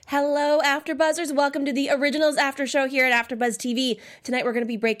Hello, AfterBuzzers. Welcome to the Originals After Show here at AfterBuzz TV. Tonight we're going to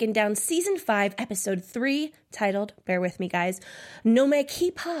be breaking down Season 5, Episode 3, titled, bear with me guys, No Me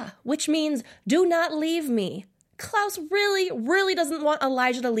Quitte, which means do not leave me. Klaus really doesn't want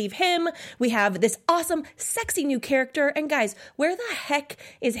Elijah to leave him. We have this awesome, sexy new character. And guys, where the heck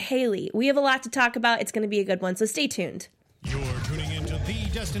is Hayley? We have a lot to talk about. It's going to be a good one, so stay tuned. You're tuning into the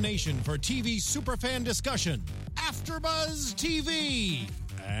destination for TV superfan discussion, AfterBuzz TV.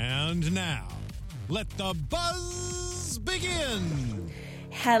 And now, let the buzz begin.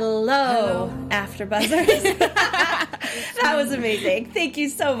 Hello. AfterBuzzers. That was amazing. Thank you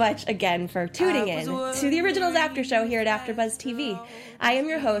so much again for tuning in to the Originals After Show here at AfterBuzz TV. I am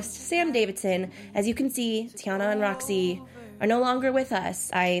your host, Sam Davidson. As you can see, Tiana and Roxy are no longer with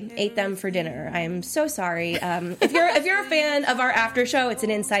us. I ate them for dinner. I am so sorry. If you're a fan of our after show, it's an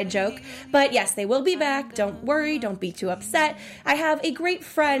inside joke. But yes, they will be back. Don't worry. Don't be too upset. I have a great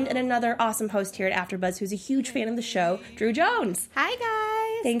friend and another awesome host here at AfterBuzz who's a huge fan of the show, Drew Jones. Hi,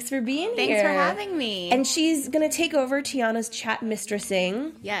 guys. Thanks for being here. Thanks for having me. And she's going to take over Tiana's chat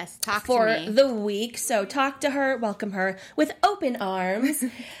mistressing. Yes, talk for to me. the week. So talk to her, welcome her with open arms.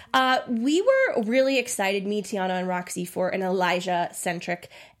 We were really excited, me, Tiana, and Roxy, for an Elijah-centric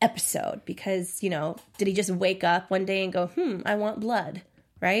episode because, you know, did he just wake up one day and go, I want blood,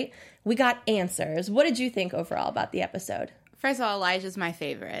 right? We got answers. What did you think overall about the episode? First of all, Elijah's my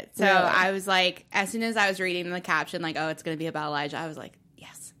favorite. So Really? I was like, as soon as I was reading the caption, like, oh, it's going to be about Elijah, I was like,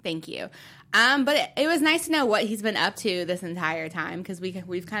 yes, thank you. But it was nice to know what he's been up to this entire time because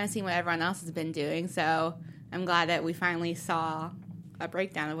we've kind of seen what everyone else has been doing. So I'm glad that we finally saw a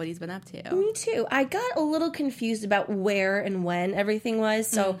breakdown of what he's been up to. Me too. I got a little confused about where and when everything was,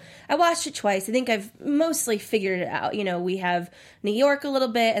 so I watched it twice. I think I've mostly figured it out. You know, we have New York a little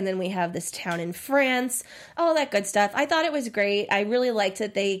bit, and then we have this town in France, all that good stuff. I thought it was great. I really liked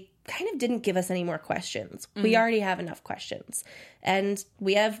that they kind of didn't give us any more questions. We already have enough questions, and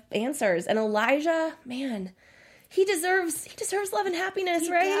we have answers. And Elijah, man, he deserves love and happiness,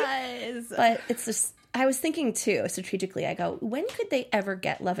 right? He does. But it's just, I was thinking too, strategically, I go, when could they ever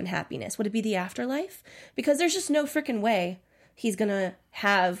get love and happiness? Would it be the afterlife? Because there's just no freaking way he's gonna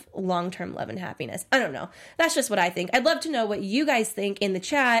have long-term love and happiness. I don't know. That's just what I think. I'd love to know what you guys think in the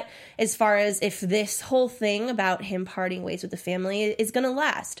chat as far as if this whole thing about him parting ways with the family is gonna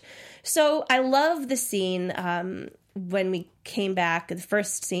last. So I love the scene when we came back, the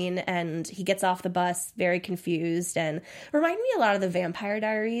first scene, and he gets off the bus very confused and reminded me a lot of the Vampire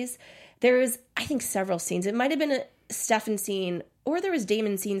Diaries. There was, I think, several scenes. It might have been a Stefan scene, or there was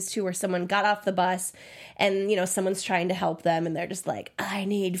Damon scenes too, where someone got off the bus and, you know, someone's trying to help them and they're just like, I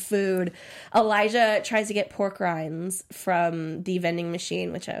need food. Elijah tries to get pork rinds from the vending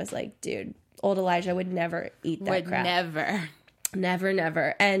machine, which I was like, dude, old Elijah would never eat that crap.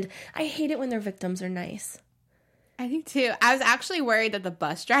 Never. And I hate it when their victims are nice. I think too. I was actually worried that the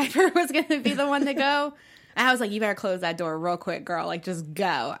bus driver was going to be the one to go. And I was like, you better close that door real quick, girl. Like, just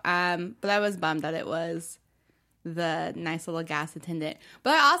go. But I was bummed that it was the nice little gas attendant.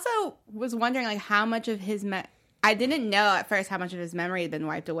 But I also was wondering, like, how much of his... I didn't know at first how much of his memory had been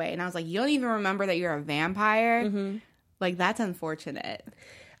wiped away. And I was like, you don't even remember that you're a vampire? Mm-hmm. Like, that's unfortunate.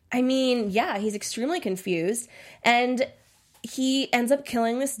 I mean, yeah, he's extremely confused. And he ends up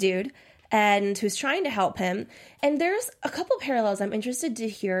killing this dude and who's trying to help him. And there's a couple parallels I'm interested to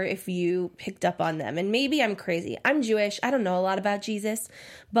hear if you picked up on them. And maybe I'm crazy. I'm Jewish. I don't know a lot about Jesus.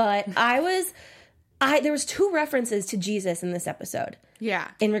 But there was two references to Jesus in this episode. Yeah.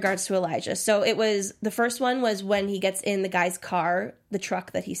 In regards to Elijah. So it was, the first one was when he gets in the guy's car, the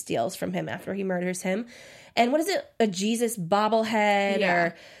truck that he steals from him after he murders him. And what is it? A Jesus bobblehead? Yeah.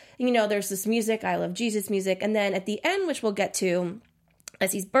 Or, you know, there's this music, I love Jesus music. And then at the end, which we'll get to,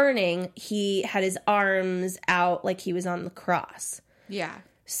 as he's burning, he had his arms out like he was on the cross. Yeah.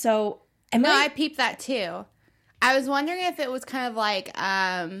 So, I peeped that too. I was wondering if it was kind of like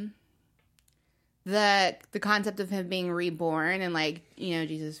the concept of him being reborn and, like, you know,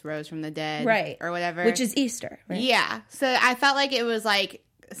 Jesus rose from the dead. Right. Or whatever. Which is Easter, right? Yeah. So I felt like it was, like,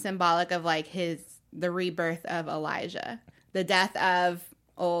 symbolic of, like, the rebirth of Elijah. The death of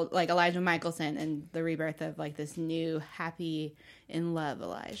old, like, Elijah Mikaelson and the rebirth of, like, this new, happy, in love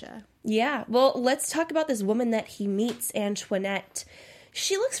Elijah. Yeah. Well, let's talk about this woman that he meets, Antoinette.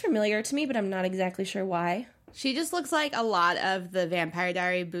 She looks familiar to me, but I'm not exactly sure why. She just looks like a lot of the Vampire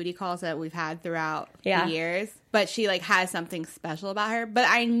Diary booty calls that we've had throughout the years. But she, like, has something special about her. But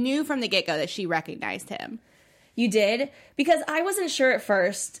I knew from the get-go that she recognized him. You did? Because I wasn't sure at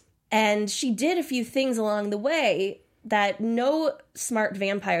first, and she did a few things along the way that no smart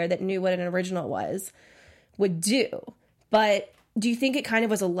vampire that knew what an original was would do. But do you think it kind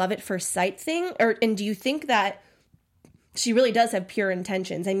of was a love at first sight thing? And do you think that she really does have pure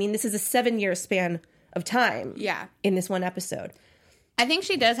intentions? I mean, this is a 7-year span of time. Yeah. In this one episode. I think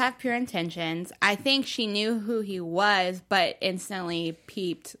she does have pure intentions. I think she knew who he was, but instantly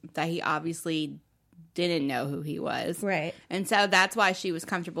peeped that he obviously didn't know who he was. Right. And so that's why she was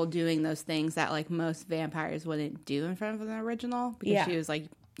comfortable doing those things that, like, most vampires wouldn't do in front of an original. Because she was like,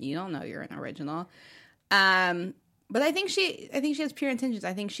 you don't know you're an original. But I think she has pure intentions.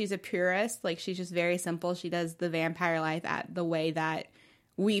 I think she's a purist. Like, she's just very simple. She does the vampire life at the way that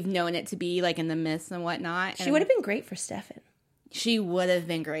we've known it to be, like, in the myths and whatnot. She would have been great for Stefan. She would have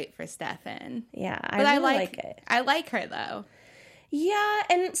been great for Stefan. Yeah, I really like it. I like her, though. Yeah,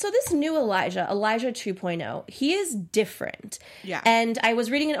 and so this new Elijah 2.0, he is different. Yeah. And I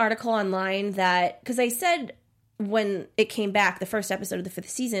was reading an article online that, because I said when it came back, the first episode of the 5th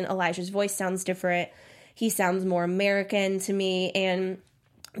season, Elijah's voice sounds different. He sounds more American to me. And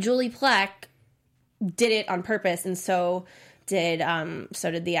Julie Plec did it on purpose, and so did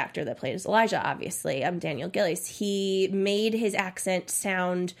the actor that played as Elijah, obviously, Daniel Gillies. He made his accent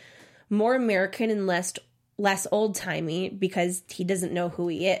sound more American and less old-timey because he doesn't know who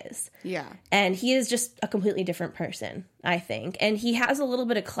he is. Yeah. And he is just a completely different person, I think. And he has a little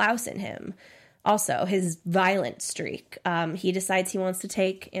bit of Klaus in him. Also, his violent streak. He decides he wants to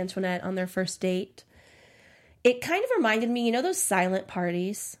take Antoinette on their first date. It kind of reminded me, you know those silent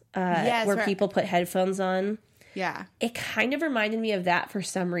parties where people put headphones on? Yeah. It kind of reminded me of that for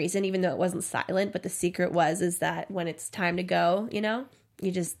some reason, even though it wasn't silent. But the secret is that when it's time to go,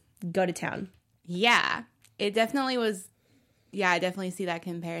 you just go to town. Yeah. It definitely was. Yeah, I definitely see that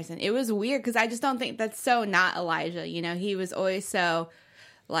comparison. It was weird because I just don't think that's so not Elijah. He was always so,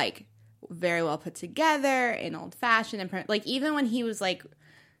 like, very well put together and old-fashioned. And, like, even when he was, like,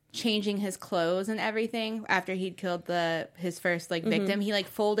 changing his clothes and everything after he'd killed his first, like, victim, he, like,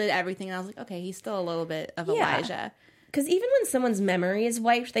 folded everything. And I was like, okay, he's still a little bit of Elijah. Because even when someone's memory is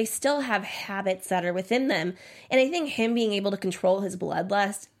wiped, they still have habits that are within them. And I think him being able to control his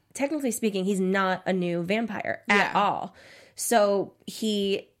bloodlust, technically speaking, he's not a new vampire at all. So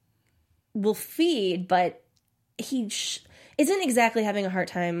he will feed, but he isn't exactly having a hard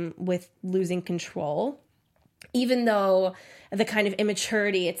time with losing control. Even though the kind of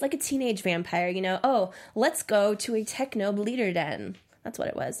immaturity, it's like a teenage vampire, oh, let's go to a techno bleeder den. That's what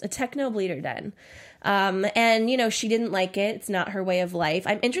it was, a techno bleeder den. And, she didn't like it. It's not her way of life.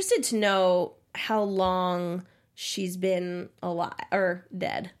 I'm interested to know how long she's been alive or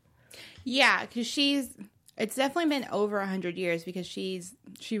dead. Yeah, because it's definitely been over 100 years because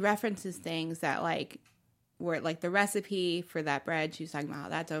she references things that, like, were, like, the recipe for that bread. She was talking about how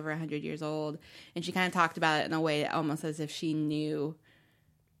that's over 100 years old. And she kind of talked about it in a way that almost as if she knew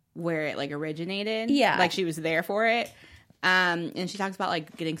where it, like, originated. Yeah. Like, she was there for it. And she talks about,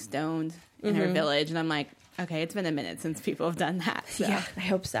 like, getting stoned in her village. And I'm like, okay, it's been a minute since people have done that. So. Yeah, I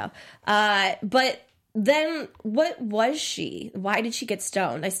hope so. But then what was she? Why did she get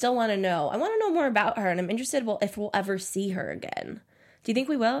stoned? I still want to know. I want to know more about her. And I'm interested if we'll ever see her again. Do you think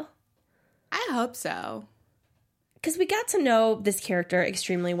we will? I hope so. Because we got to know this character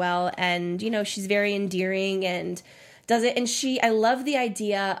extremely well, and, she's very endearing and does it. And I love the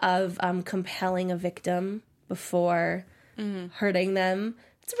idea of compelling a victim before hurting them.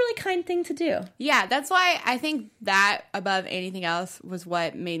 It's a really kind thing to do. Yeah, that's why I think that above anything else was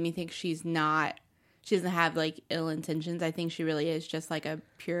what made me think she doesn't have, like, ill intentions. I think she really is just, like, a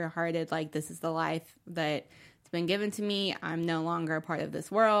pure-hearted, like, this is the life that's been given to me. I'm no longer a part of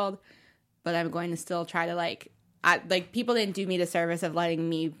this world, but I'm going to still try to, like, people didn't do me the service of letting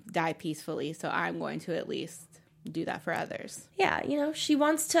me die peacefully, so I'm going to at least do that for others. Yeah, she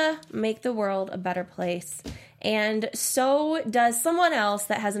wants to make the world a better place. And so does someone else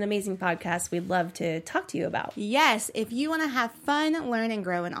that has an amazing podcast we'd love to talk to you about. Yes, if you want to have fun, learn, and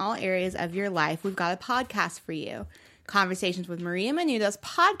grow in all areas of your life, we've got a podcast for you. Conversations with Maria Menounos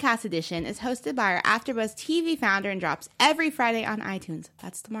Podcast Edition is hosted by our AfterBuzz TV founder and drops every Friday on iTunes.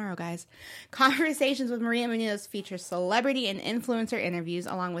 That's tomorrow, guys. Conversations with Maria Menounos features celebrity and influencer interviews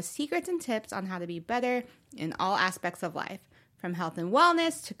along with secrets and tips on how to be better in all aspects of life. From health and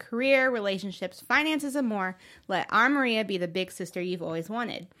wellness to career, relationships, finances, and more, let our Maria be the big sister you've always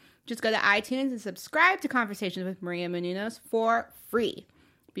wanted. Just go to iTunes and subscribe to Conversations with Maria Menounos for free.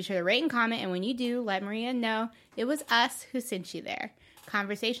 Be sure to rate and comment, and when you do, let Maria know it was us who sent you there.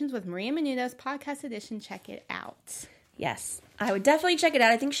 Conversations with Maria Menounos Podcast Edition. Check it out. Yes, I would definitely check it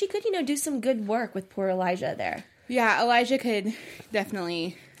out. I think she could, do some good work with poor Elijah there. Yeah, Elijah could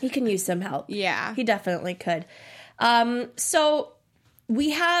definitely. He can use some help. Yeah. He definitely could. So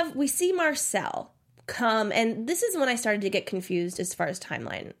we see Marcel, come, and this is when I started to get confused as far as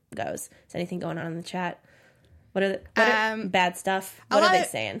timeline goes. Is anything going on in the chat? What are bad stuff? What are they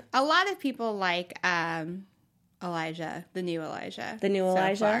saying? A lot of people like Elijah, the new Elijah. The new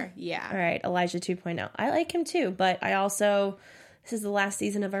Elijah? Far. Yeah. All right, Elijah 2.0. I like him too, but I also, this is the last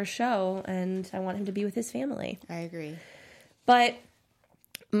season of our show, and I want him to be with his family. I agree. But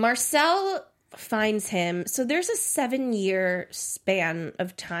Marcel finds him. So there's a 7-year span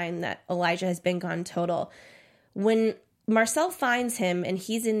of time that Elijah has been gone total. When Marcel finds him and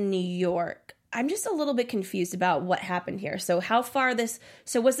he's in New York, I'm just a little bit confused about what happened here. So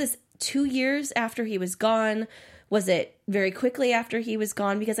was this 2 years after he was gone? Was it very quickly after he was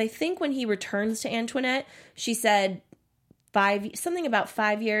gone? Because I think when he returns to Antoinette, she said something about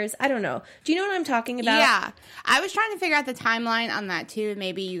 5 years. I don't know. Do you know what I'm talking about? Yeah. I was trying to figure out the timeline on that too.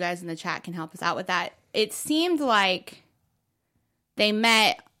 Maybe you guys in the chat can help us out with that. It seemed like they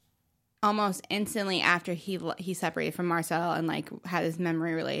met almost instantly after he separated from Marcel and like had his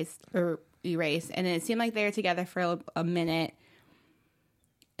memory erased. And it seemed like they were together for a minute.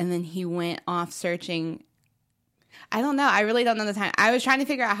 And then he went off searching. I don't know. I really don't know the time. I was trying to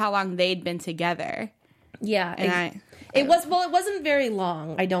figure out how long they'd been together. Yeah. And it wasn't very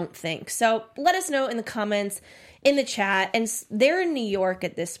long, I don't think. So let us know in the comments, in the chat. And they're in New York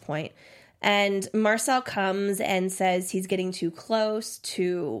at this point. And Marcel comes and says he's getting too close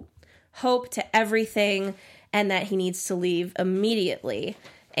to Hope, to everything, and that he needs to leave immediately.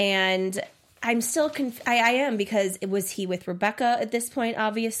 And I'm still I am, because was he with Rebekah at this point,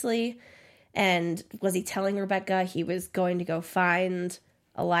 obviously? And was he telling Rebekah he was going to go find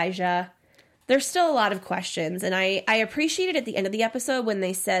Elijah? There's still a lot of questions, and I appreciated at the end of the episode when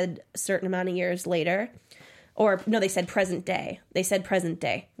they said a certain amount of years later. Or, no, they said present day. They said present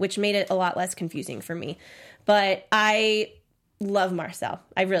day, which made it a lot less confusing for me. But I love Marcel.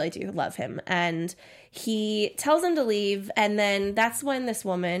 I really do love him. And he tells him to leave, and then that's when this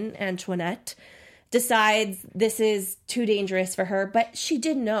woman, Antoinette, decides this is too dangerous for her. But she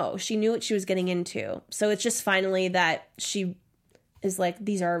did know. She knew what she was getting into. So it's just finally that she is like,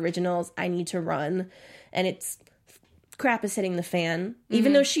 these are originals. I need to run. And crap is hitting the fan.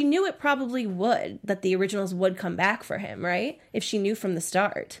 Even though she knew it probably would, that the originals would come back for him, right? If she knew from the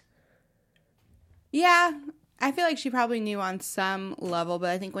start. Yeah. I feel like she probably knew on some level,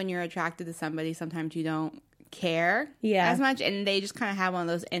 but I think when you're attracted to somebody, sometimes you don't care as much. And they just kind of have one of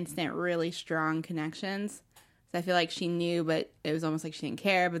those instant, really strong connections. So I feel like she knew, but it was almost like she didn't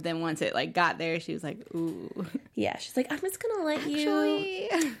care. But then once it like got there, she was like, ooh. Yeah, she's like, I'm just going to let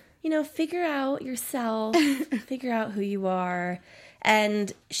you, figure out yourself, figure out who you are.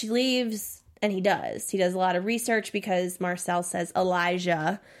 And she leaves, and he does. He does a lot of research because Marcel says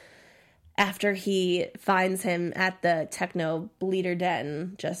Elijah after he finds him at the techno bleeder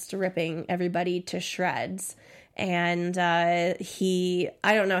den, just ripping everybody to shreds. And I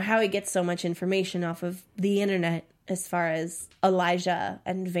don't know how he gets so much information off of the internet as far as Elijah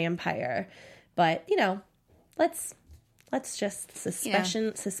and vampire. But, let's just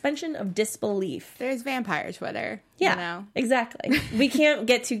suspension of disbelief. There's vampire Twitter. Yeah, exactly. We can't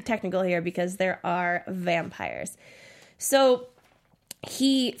get too technical here because there are vampires. So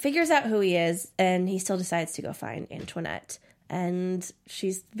he figures out who he is, and he still decides to go find Antoinette. And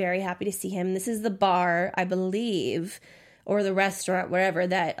she's very happy to see him. This is the bar, I believe, or the restaurant, wherever,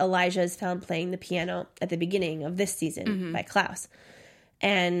 that Elijah is found playing the piano at the beginning of this season by Klaus.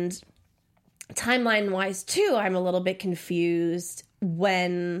 And timeline-wise, too, I'm a little bit confused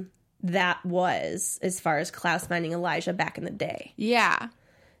when that was, as far as Klaus finding Elijah back in the day. Yeah.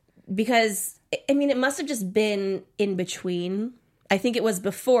 Because, it must have just been in between. I think it was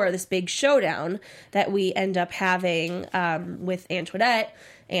before this big showdown that we end up having with Antoinette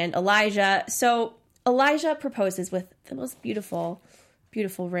and Elijah. So Elijah proposes with the most beautiful,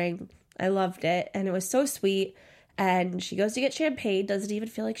 beautiful ring. I loved it. And it was so sweet. And she goes to get champagne. Doesn't even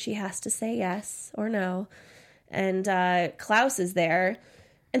feel like she has to say yes or no. And Klaus is there.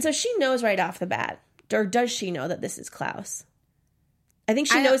 And so she knows right off the bat. Or does she know that this is Klaus? I think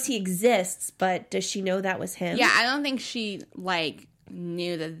she knows he exists, but does she know that was him? Yeah, I don't think she,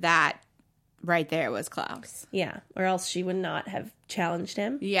 knew that right there was Klaus. Yeah, or else she would not have challenged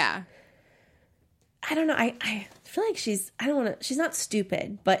him. Yeah. I don't know. I feel like she's not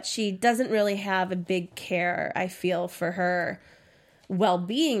stupid, but she doesn't really have a big care, I feel, for her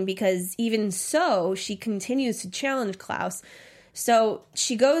well-being, because even so, she continues to challenge Klaus. So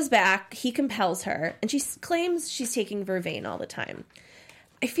she goes back, he compels her, and she claims she's taking Vervain all the time.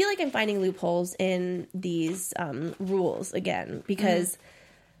 I feel like I'm finding loopholes in these rules again, because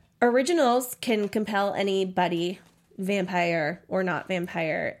originals can compel anybody vampire or not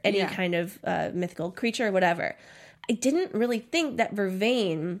vampire, any kind of mythical creature or whatever. I didn't really think that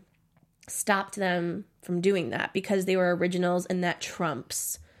Vervain stopped them from doing that because they were originals and that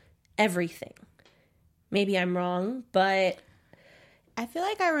trumps everything. Maybe I'm wrong, but I feel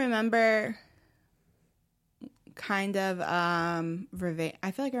like I remember kind of Vervain.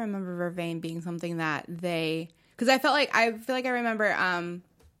 I feel like I remember Vervain being something that they, because I feel like I remember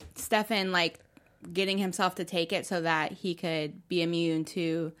Stefan like getting himself to take it so that he could be immune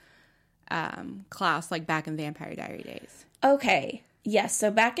to Klaus, like back in Vampire Diary days. Okay. Yes, so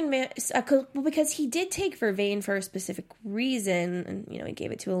back in because he did take Vervain for a specific reason, and he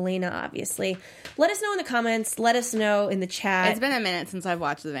gave it to Elena. Obviously, let us know in the comments. Let us know in the chat. It's been a minute since I've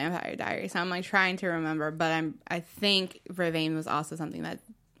watched the Vampire Diaries, so I'm like trying to remember. But I think Vervain was also something that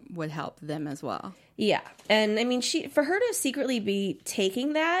would help them as well. Yeah, and I mean, for her to secretly be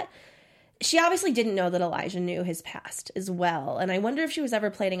taking that, she obviously didn't know that Elijah knew his past as well, and I wonder if she was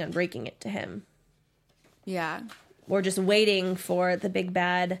ever planning on breaking it to him. Yeah. Or just waiting for the big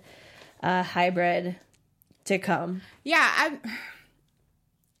bad hybrid to come. Yeah,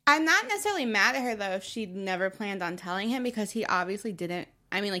 I'm not necessarily mad at her, though, if she never planned on telling him, because he obviously didn't.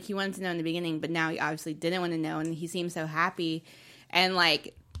 I mean, like, he wanted to know in the beginning, but now he obviously didn't want to know, and he seems so happy. And,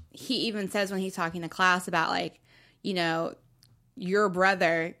 like, he even says when he's talking to Klaus about, like, your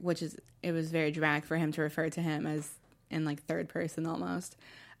brother, it was very dramatic for him to refer to him as in, like, third person almost.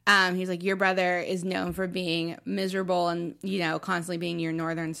 He's like, your brother is known for being miserable and, constantly being your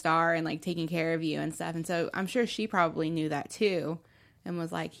northern star and, like, taking care of you and stuff. And so I'm sure she probably knew that, too, and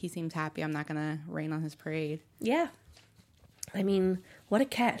was like, he seems happy. I'm not going to rain on his parade. Yeah. I mean, what a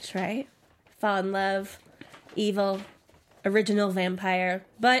catch, right? Fall in love, evil, original vampire.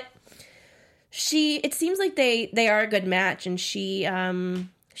 But it seems like they are a good match, and she's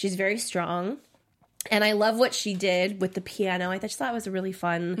very strong. And I love what she did with the piano. I just thought it was a really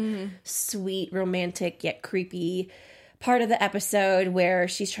fun, sweet, romantic, yet creepy part of the episode where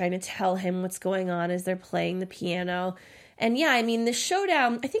she's trying to tell him what's going on as they're playing the piano. And yeah, I mean, the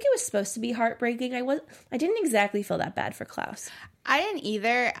showdown, I think it was supposed to be heartbreaking. I didn't exactly feel that bad for Klaus. I didn't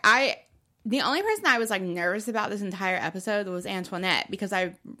either. The only person I was, like, nervous about this entire episode was Antoinette, because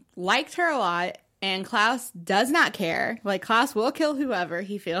I liked her a lot, and Klaus does not care. Like, Klaus will kill whoever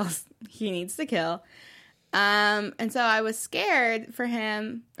he feels he needs to kill. And so I was scared for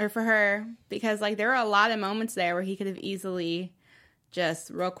him, or for her, because, like, there were a lot of moments there where he could have easily just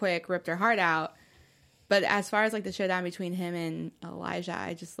real quick ripped her heart out. But as far as, like, the showdown between him and Elijah,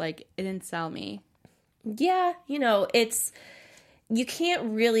 I just, like, it didn't sell me. Yeah, you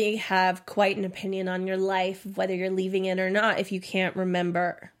can't really have quite an opinion on your life, whether you're leaving it or not, if you can't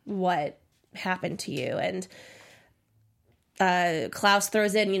remember what happened to you. And Klaus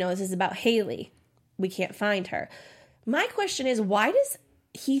throws in, this is about Hayley. We can't find her. My question is, why does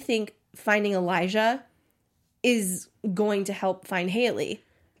he think finding Elijah is going to help find Hayley?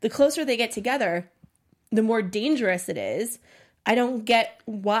 The closer they get together, the more dangerous it is. I don't get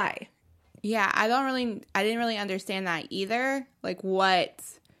why. Yeah, I didn't really understand that either. Like, what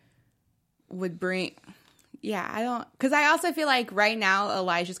would bring... Yeah, I don't... Because I also feel like right now,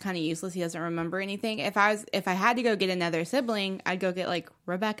 Elijah's kind of useless. He doesn't remember anything. If I had to go get another sibling, I'd go get, like,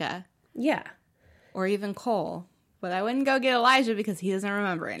 Rebekah. Yeah. Or even Cole. But I wouldn't go get Elijah because he doesn't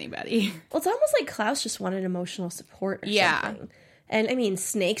remember anybody. Well, it's almost like Klaus just wanted emotional support or something. And, I mean,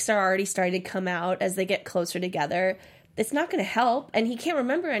 snakes are already starting to come out as they get closer together. It's not going to help, and he can't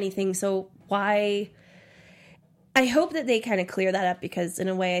remember anything, so why... I hope that they kind of clear that up, because in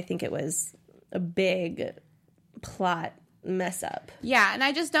a way I think it was a big plot mess up. Yeah, and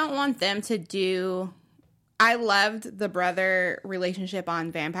I just don't want them to do... I loved the brother relationship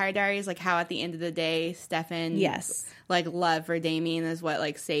on Vampire Diaries, like how at the end of the day, Stefan... Yes. Like, love for Damien is what,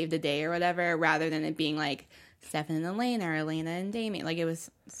 like, saved the day or whatever, rather than it being, like, Stefan and Elena, or Elena and Damien. Like, it was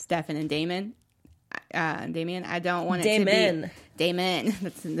Stefan and Damien. Damien. I don't want it to be... Damon.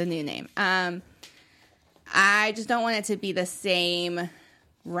 That's the new name. I just don't want it to be the same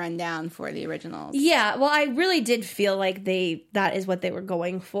rundown for the originals. Yeah, well, I really did feel like that is what they were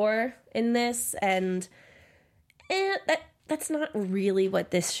going for in this, and that's not really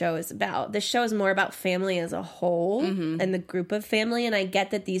what this show is about. This show is more about family as a whole, and the group of family, and I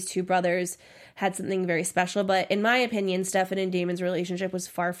get that these two brothers had something very special, but in my opinion, Stefan and Damon's relationship was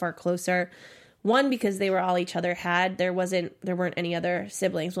far, far closer. One, because they were all each other had. There weren't any other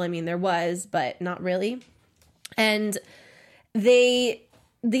siblings. Well, I mean, there was, but not really. And the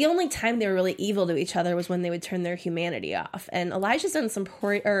only time they were really evil to each other was when they would turn their humanity off. And Elijah's done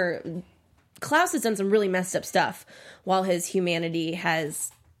Klaus has done some really messed up stuff, while his humanity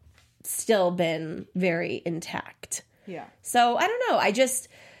has still been very intact. Yeah. So, I don't know.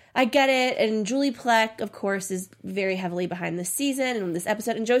 I get it. And Julie Plec, of course, is very heavily behind this season and this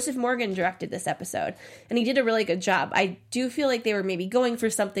episode. And Joseph Morgan directed this episode. And he did a really good job. I do feel like they were maybe going for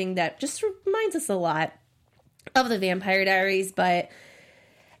something that just reminds us a lot of the Vampire Diaries. But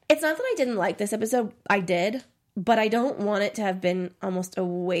it's not that I didn't like this episode. I did. But I don't want it to have been almost a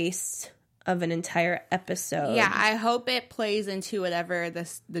waste of an entire episode. Yeah, I hope it plays into whatever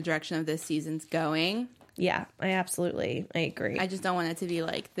the direction of this season's going. Yeah, I agree. I just don't want it to be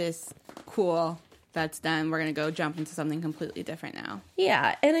like this, cool, that's done, we're going to go jump into something completely different now.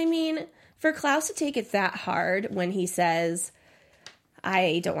 Yeah, and I mean, for Klaus to take it that hard when he says,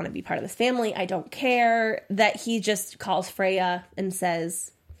 I don't want to be part of this family, I don't care, that he just calls Freya and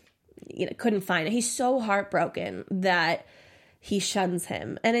says, couldn't find it. He's so heartbroken that he shuns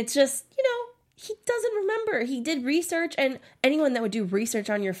him. And it's just, he doesn't remember. He did research, and anyone that would do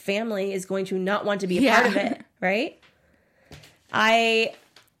research on your family is going to not want to be a part of it, right? I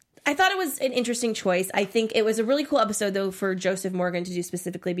thought it was an interesting choice. I think it was a really cool episode, though, for Joseph Morgan to do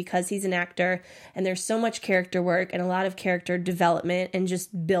specifically because he's an actor, and there's so much character work and a lot of character development and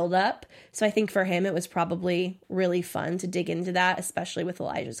just build up. So I think for him, it was probably really fun to dig into that, especially with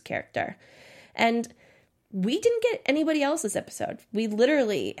Elijah's character. And we didn't get anybody else this episode. We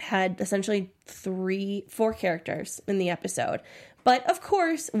literally had essentially 4 characters in the episode. But of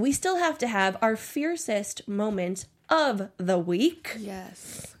course, we still have to have our fiercest moment of the week.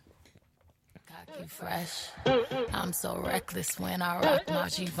 Yes. Cocky fresh. I'm so reckless when I rock my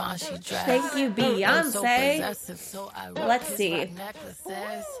Givenchy dress. Thank you, I'm so Beyonce. possessive, so I rock Let's his see. rock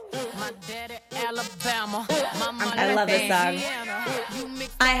necklaces. My daddy, Alabama. My mama, I love this song. Louisiana. You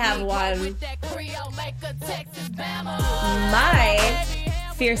mix I have the one. with that Creole, make a Texas Bama. My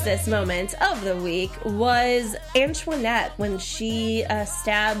fiercest moment of the week was Antoinette when she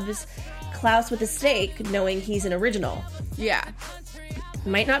stabs Klaus with a stake, knowing he's an original. Yeah.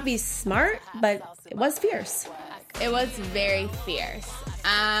 Might not be smart, but it was fierce. It was very fierce.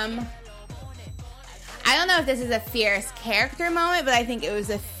 I don't know if this is a fierce character moment, but I think it was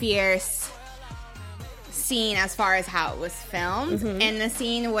a fierce scene as far as how it was filmed. Mm-hmm. And the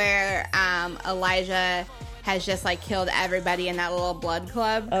scene where Elijah has just like killed everybody in that little blood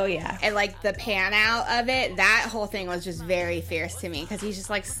club. Oh, yeah. And like the pan out of it, that whole thing was just very fierce to me because he's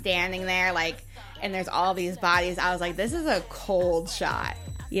just like standing there like, and there's all these bodies. I was like, this is a cold shot.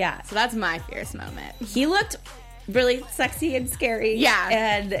 Yeah. So that's my fierce moment. He looked really sexy and scary. Yeah.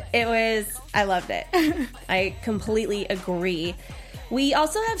 And I loved it. I completely agree. We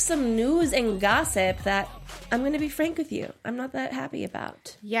also have some news and gossip that I'm going to be frank with you, I'm not that happy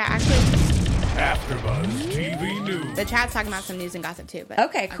about. Yeah, actually, AfterBuzz TV News. the chat's talking about some news and gossip too. But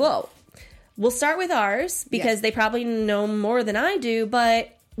Okay, cool. We'll start with ours because Yes. they probably know more than I do,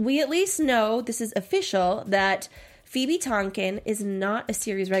 but we at least know this is official that Phoebe Tonkin is not a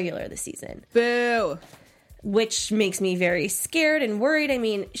series regular this season, Boo. which makes me very scared and worried. I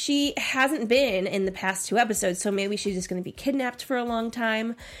mean, she hasn't been in the past 2 episodes, so maybe she's just going to be kidnapped for a long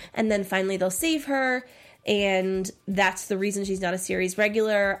time, and then finally they'll save her, and that's the reason she's not a series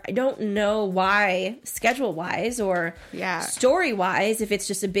regular. I don't know why, schedule-wise or Yeah. story-wise, if it's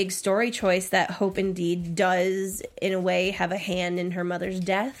just a big story choice that Hope indeed does, in a way, have a hand in her mother's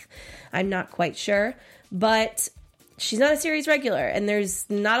death. I'm not quite sure, but she's not a series regular, and there's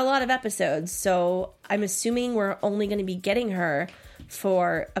not a lot of episodes, so I'm assuming we're only going to be getting her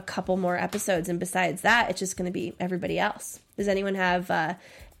for a couple more episodes, and besides that, it's just going to be everybody else. Does anyone have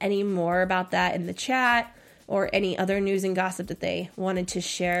any more about that in the chat, or any other news and gossip that they wanted to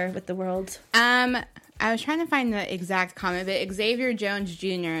share with the world? I was trying to find the exact comment, but Xavier Jones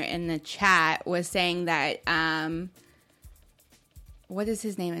Jr. in the chat was saying that, what is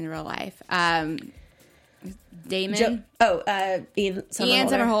his name in real life? Damon? Ian Ian Somerhalder.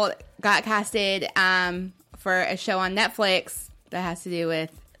 Somerhalder got casted for a show on Netflix that has to do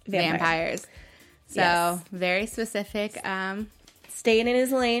with vampires. So, Yes. very specific. Staying in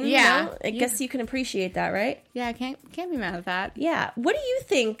his lane. Yeah. I guess you can appreciate that, right? Yeah, I can't be mad at that. Yeah. What do you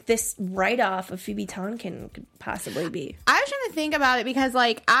think this write-off of Phoebe Tonkin could possibly be? I was trying to think about it because,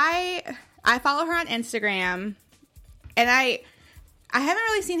 like, I follow her on Instagram, and I haven't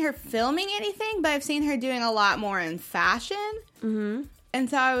really seen her filming anything, but I've seen her doing a lot more in fashion. Mm-hmm. And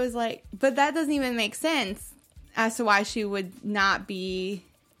so I was like, but that doesn't even make sense as to why she would not be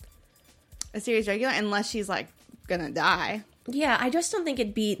a series regular unless she's, like, gonna die. Yeah, I just don't think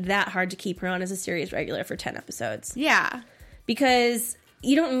it'd be that hard to keep her on as a series regular for 10 episodes. Yeah. Because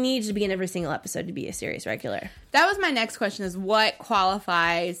you don't need to be in every single episode to be a series regular. That was my next question, is what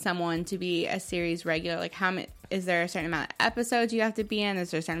qualifies someone to be a series regular? Like, how many... is there a certain amount of episodes you have to be in?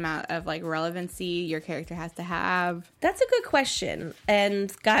 Is there a certain amount of like relevancy your character has to have? That's a good question.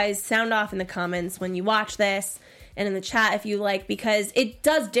 And guys, sound off in the comments when you watch this and in the chat if you like, because it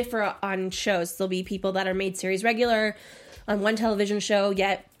does differ on shows. There'll be people that are made series regular on one television show,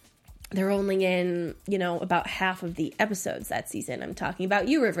 yet they're only in, about half of the episodes that season. I'm talking about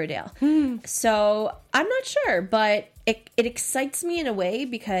you, Riverdale. So I'm not sure, but it excites me in a way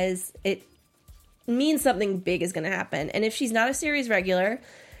because it means something big is going to happen. And if she's not a series regular,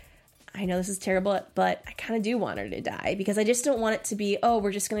 I know this is terrible, but I kind of do want her to die because I just don't want it to be,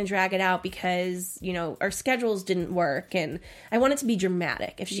 we're just going to drag it out because, our schedules didn't work. And I want it to be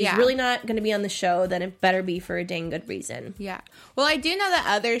dramatic. If she's really not going to be on the show, then it better be for a dang good reason. Yeah. Well, I do know that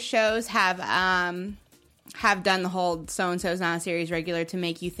other shows have done the whole so-and-so's not a series regular to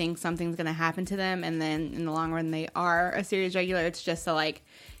make you think something's going to happen to them. And then in the long run, they are a series regular. It's just to, like,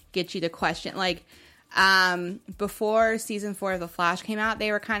 get you to question, like, before season 4 of The Flash came out,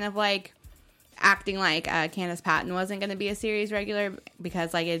 they were kind of like acting like Candace Patton wasn't going to be a series regular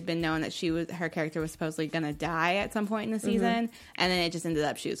because like it had been known that her character was supposedly going to die at some point in the season, and then it just ended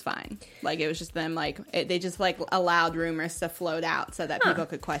up she was fine. Like it was just them like they just like allowed rumors to float out so that people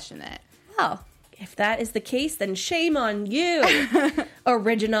could question it. Well, if that is the case, then shame on you,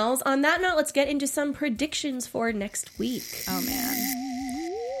 originals. On that note, let's get into some predictions for next week. Oh man!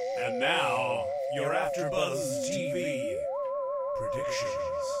 And now, your AfterBuzz TV predictions.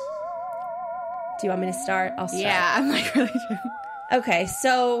 Do you want me to start? I'll start. Yeah, I'm like really true. Okay,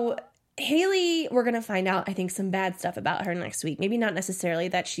 so Hayley, we're going to find out, I think, some bad stuff about her next week. Maybe not necessarily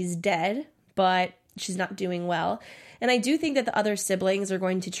that she's dead, but she's not doing well. And I do think that the other siblings are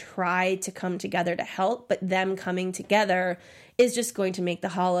going to try to come together to help, but them coming together is just going to make the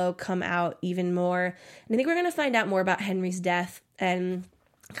Hollow come out even more. And I think we're going to find out more about Henry's death and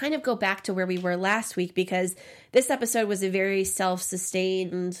kind of go back to where we were last week because this episode was a very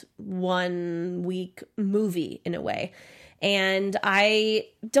self-sustained 1 week movie in a way. And I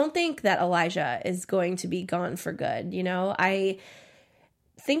don't think that Elijah is going to be gone for good. I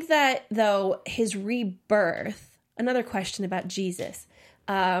think that though his rebirth, another question about Jesus.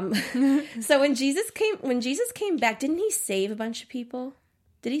 So when Jesus came back, didn't he save a bunch of people?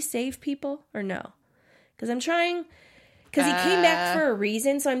 Did he save people or no? Because he came back for a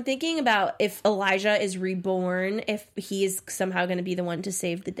reason, so I'm thinking about if Elijah is reborn, if he is somehow going to be the one to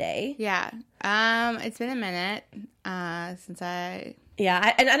save the day. Yeah. It's been a minute since I...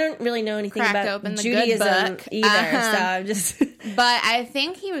 Yeah, and I don't really know anything about Judaism either, so I'm just... But I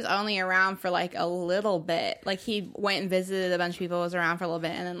think he was only around for, like, a little bit. Like, he went and visited a bunch of people, was around for a little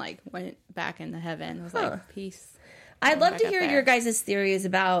bit, and then, like, went back into heaven. It was like, peace. I'd love to hear your guys' theories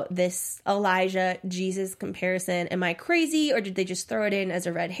about this Elijah-Jesus comparison. Am I crazy, or did they just throw it in as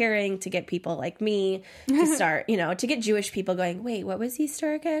a red herring to get people like me to start, to get Jewish people going, wait, what was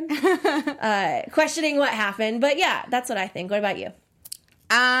Easter again? Questioning what happened. But yeah, that's what I think. What about you?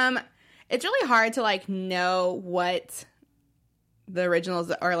 It's really hard to, like, know what the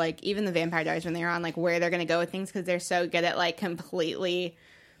originals, or, like, even the Vampire Diaries when they were on, like, where they're going to go with things because they're so good at, like, completely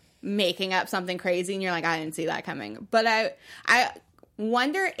making up something crazy and you're like, I didn't see that coming. But I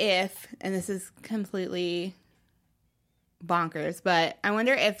wonder if, and this is completely bonkers, but I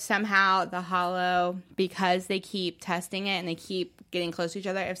wonder if somehow the Hollow, because they keep testing it and they keep getting close to each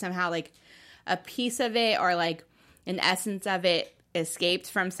other, if somehow like a piece of it or like an essence of it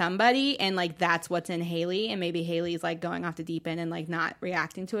escaped from somebody and like that's what's in Hayley, and maybe Hayley's like going off the deep end and like not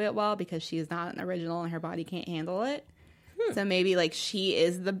reacting to it well because she's not an original and her body can't handle it. So maybe, like, she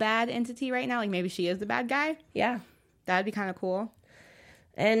is the bad entity right now. Like, maybe she is the bad guy. Yeah. That'd be kind of cool.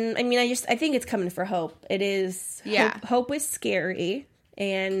 And, I mean, I think it's coming for Hope. It is. Yeah. Hope is scary.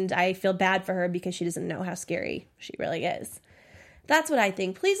 And I feel bad for her because she doesn't know how scary she really is. That's what I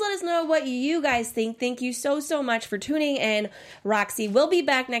think. Please let us know what you guys think. Thank you so, so much for tuning in. Roxy will be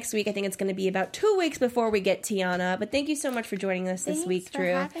back next week. I think it's going to be about 2 weeks before we get Tiana. But thank you so much for joining us this week,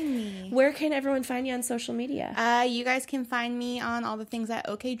 Drew. Thanks for having me. Where can everyone find you on social media? You guys can find me on all the things at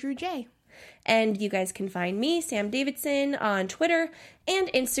OKDrewJ. And you guys can find me, Sam Davidson, on Twitter and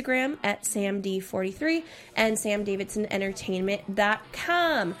Instagram at SamD43 and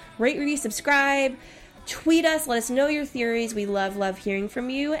SamDavidsonEntertainment.com. Rate, review, subscribe. Tweet us. Let us know your theories. We love hearing from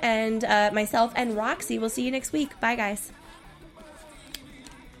you. And myself and Roxy will see you next week. Bye, guys.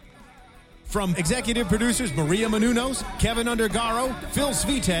 From executive producers Maria Menounos, Kevin Undergaro, Phil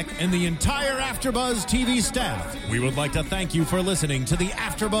Svitek, and the entire AfterBuzz TV staff, we would like to thank you for listening to the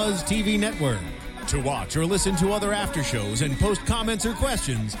AfterBuzz TV network. To watch or listen to other after shows and post comments or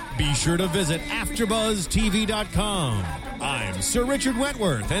questions, be sure to visit AfterBuzzTV.com. I'm Sir Richard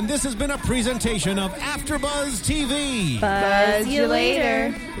Wentworth, and this has been a presentation of AfterBuzz TV. Buzz you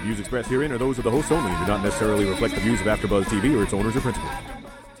later. The views expressed herein are those of the hosts only and do not necessarily reflect the views of AfterBuzz TV or its owners or principals.